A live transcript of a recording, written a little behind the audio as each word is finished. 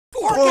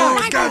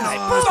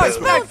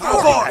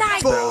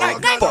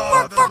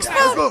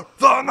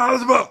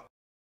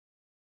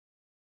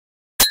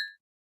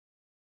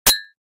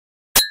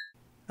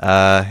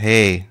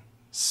Hey,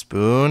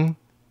 spoon,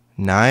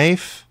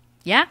 knife?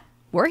 Yeah,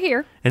 we're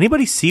here.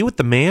 Anybody see what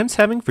the man's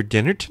having for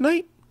dinner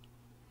tonight?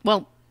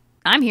 Well,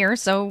 I'm here,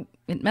 so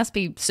it must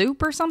be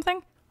soup or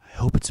something. I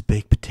hope it's a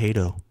baked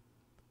potato.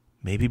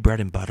 Maybe bread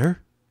and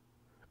butter?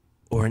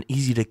 Or an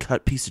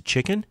easy-to-cut piece of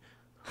chicken?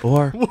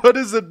 Or... What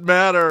does it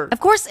matter? Of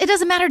course, it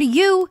doesn't matter to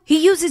you.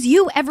 He uses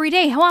you every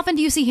day. How often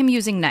do you see him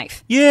using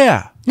knife?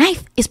 Yeah.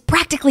 Knife is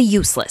practically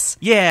useless.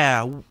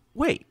 Yeah.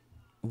 Wait.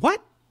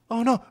 What?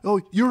 Oh, no.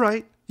 Oh, you're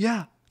right.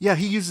 Yeah,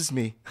 he uses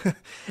me.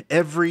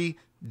 Every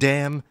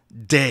damn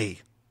day.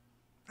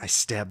 I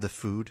stab the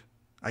food.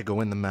 I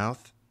go in the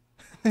mouth.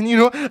 And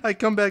I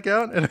come back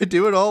out and I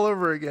do it all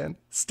over again.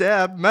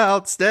 Stab,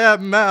 mouth,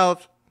 stab,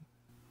 mouth.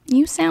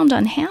 You sound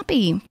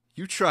unhappy.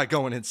 You try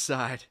going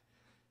inside.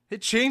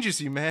 It changes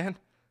you, man.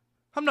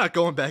 I'm not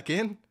going back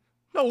in.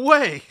 No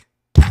way.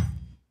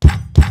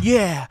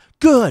 Yeah,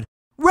 good.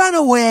 Run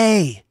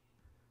away.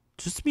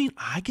 Does this mean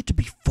I get to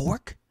be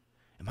Fork?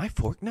 Am I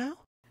Fork now?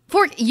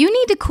 Fork, you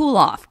need to cool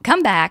off.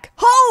 Come back.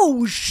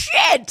 Oh,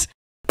 shit!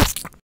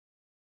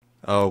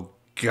 Oh,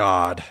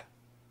 God.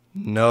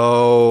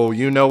 No,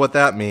 you know what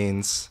that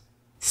means.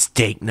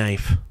 Steak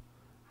knife.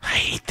 I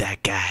hate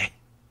that guy.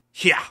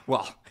 Yeah,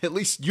 well, at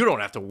least you don't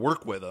have to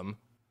work with him.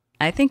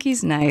 I think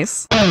he's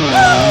nice.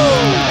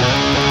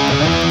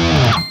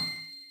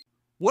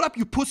 What up,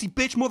 you pussy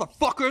bitch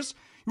motherfuckers?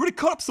 You ready to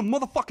cut up some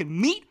motherfucking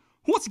meat?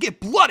 Who wants to get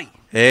bloody?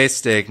 Hey,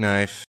 steak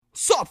knife.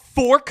 Sup,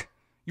 Fork?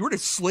 You ready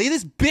to slay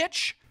this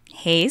bitch?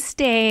 Hey,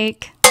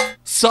 steak.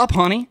 Sup,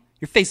 honey?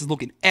 Your face is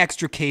looking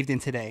extra caved in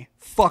today.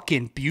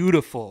 Fucking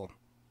beautiful.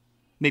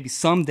 Maybe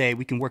someday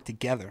we can work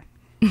together.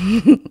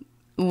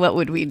 What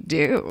would we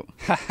do?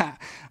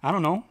 I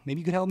don't know.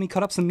 Maybe you could help me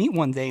cut up some meat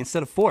one day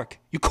instead of Fork.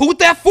 You cool with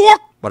that,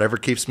 Fork? Whatever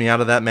keeps me out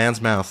of that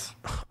man's mouth.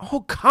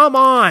 Oh, come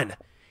on.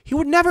 He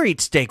would never eat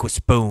steak with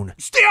spoon.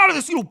 Stay out of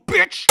this, you little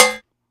bitch! Why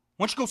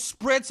don't you go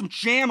spread some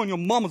jam on your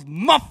mama's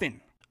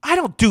muffin? I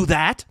don't do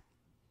that.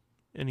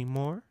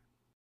 Anymore?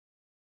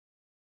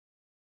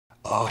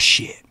 Oh,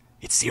 shit.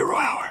 It's 0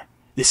 hour.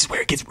 This is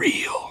where it gets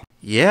real.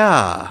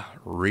 Yeah,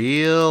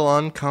 real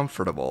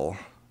uncomfortable.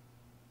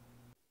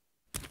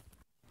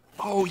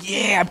 Oh,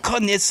 yeah, I'm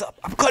cutting this up.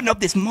 I'm cutting up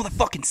this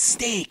motherfucking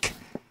steak.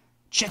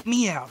 Check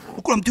me out.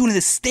 Look what I'm doing to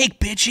this steak,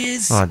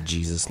 bitches. Oh,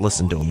 Jesus,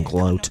 listen to him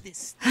gloat.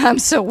 I'm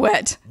so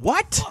wet.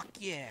 What? Fuck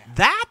yeah.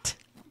 That?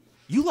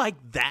 You like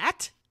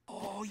that?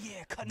 Oh,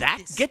 yeah, cutting That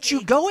up this gets steak.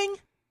 you going?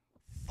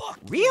 Fuck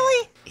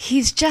Really?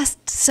 He's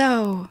just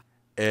so...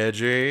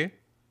 Edgy.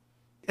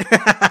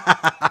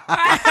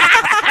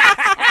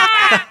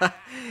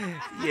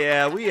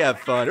 Yeah, we have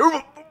fun.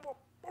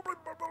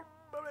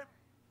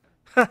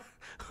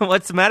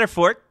 What's the matter,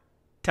 Fork?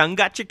 Tongue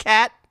got your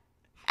cat?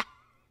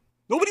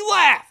 Nobody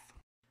laugh!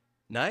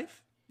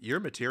 Knife, your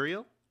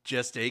material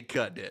just ain't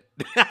cutting it.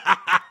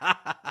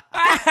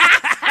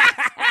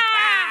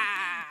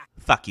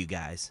 Fuck you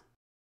guys.